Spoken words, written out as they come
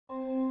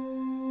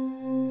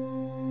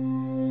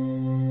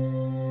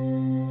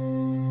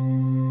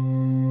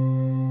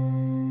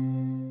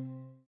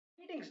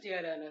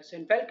listeners,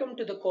 and welcome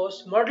to the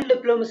course Model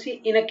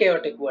Diplomacy in a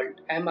Chaotic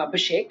World. I am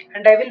Abhishek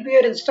and I will be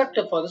your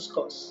instructor for this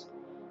course.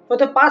 For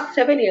the past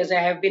 7 years, I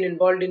have been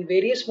involved in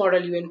various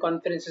Model UN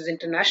conferences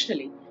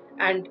internationally,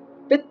 and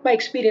with my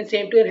experience,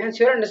 aim to enhance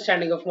your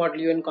understanding of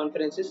Model UN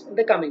conferences in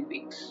the coming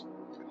weeks.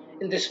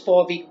 In this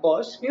 4 week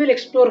course, we will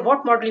explore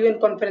what Model UN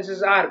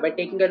conferences are by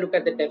taking a look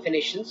at the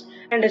definitions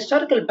and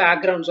historical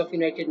backgrounds of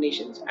United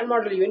Nations and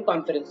Model UN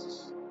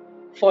conferences.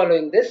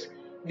 Following this,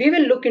 we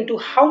will look into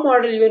how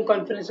Model UN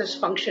conferences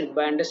function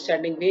by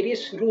understanding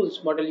various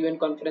rules Model UN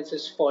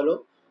conferences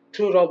follow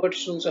through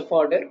Robert's Rules of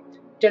Order,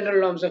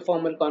 General Norms of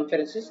Formal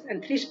Conferences,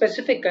 and three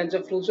specific kinds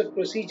of rules of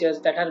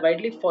procedures that are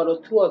widely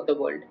followed throughout the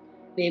world,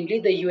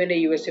 namely the UNA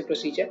USA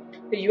procedure,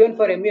 the UN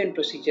for MUN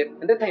procedure,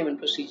 and the Thyman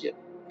procedure.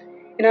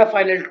 In our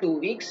final 2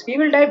 weeks, we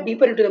will dive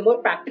deeper into the more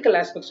practical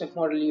aspects of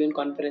Model UN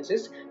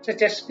conferences,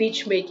 such as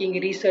speech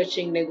making,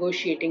 researching,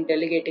 negotiating,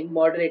 delegating,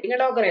 moderating,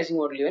 and organizing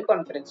Model UN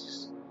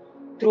conferences.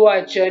 Through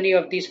our journey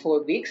of these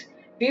 4 weeks,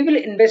 we will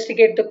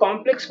investigate the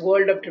complex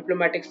world of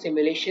diplomatic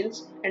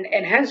simulations and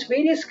enhance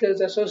various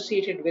skills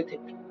associated with it.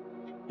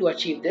 To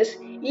achieve this,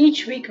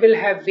 each week will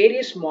have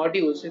various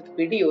modules with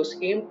videos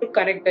aimed to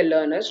connect the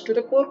learners to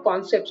the core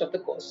concepts of the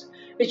course,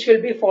 which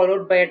will be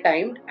followed by a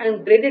timed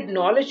and graded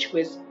knowledge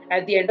quiz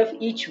at the end of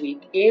each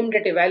week aimed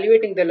at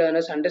evaluating the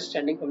learner's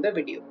understanding from the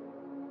video.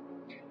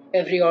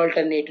 Every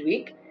alternate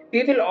week,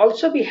 we will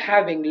also be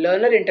having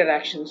learner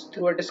interactions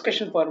through a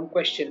discussion forum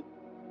question.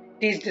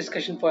 These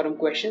discussion forum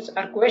questions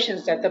are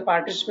questions that the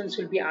participants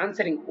will be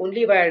answering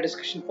only via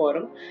discussion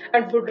forum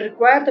and would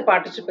require the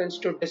participants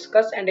to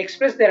discuss and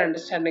express their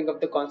understanding of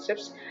the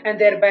concepts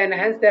and thereby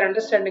enhance their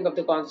understanding of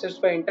the concepts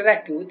by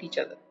interacting with each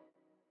other.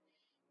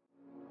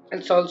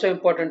 It's also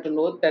important to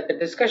note that the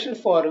discussion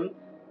forum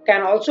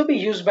can also be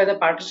used by the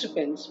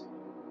participants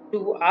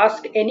to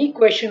ask any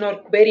question or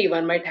query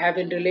one might have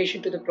in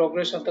relation to the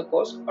progress of the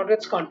course or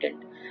its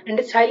content. And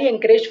it's highly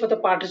encouraged for the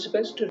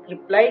participants to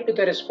reply to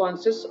the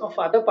responses of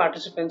other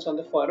participants on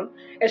the forum,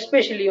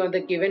 especially on the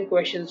given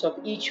questions of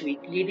each week,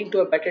 leading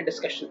to a better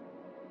discussion.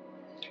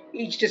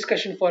 Each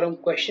discussion forum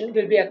question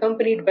will be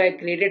accompanied by a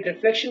graded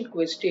reflection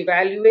quiz to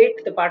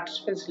evaluate the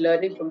participants'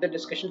 learning from the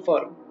discussion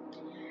forum.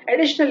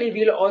 Additionally,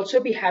 we'll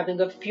also be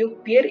having a few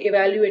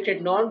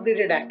peer-evaluated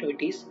non-graded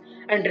activities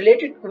and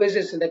related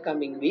quizzes in the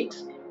coming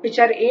weeks, which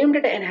are aimed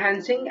at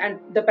enhancing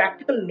the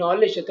practical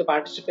knowledge of the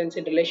participants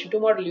in relation to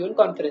Model UN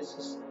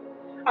conferences.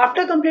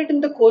 After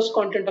completing the course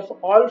content of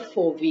all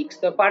 4 weeks,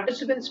 the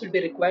participants will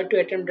be required to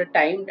attempt a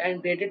timed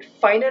and graded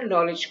final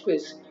knowledge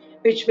quiz,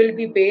 which will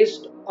be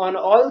based on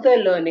all the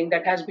learning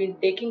that has been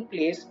taking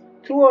place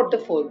throughout the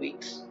 4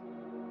 weeks.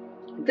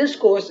 This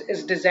course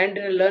is designed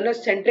in a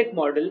learner-centric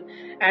model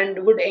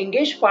and would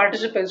engage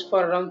participants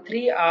for around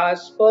 3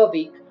 hours per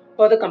week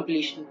for the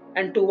completion.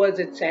 And towards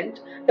its end,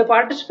 the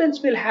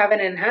participants will have an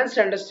enhanced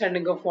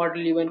understanding of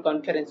Model UN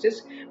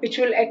conferences, which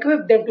will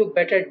equip them to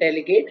better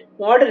delegate,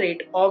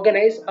 moderate,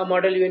 organize a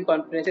Model UN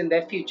conference in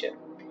their future.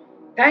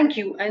 Thank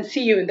you and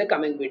see you in the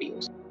coming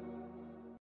videos.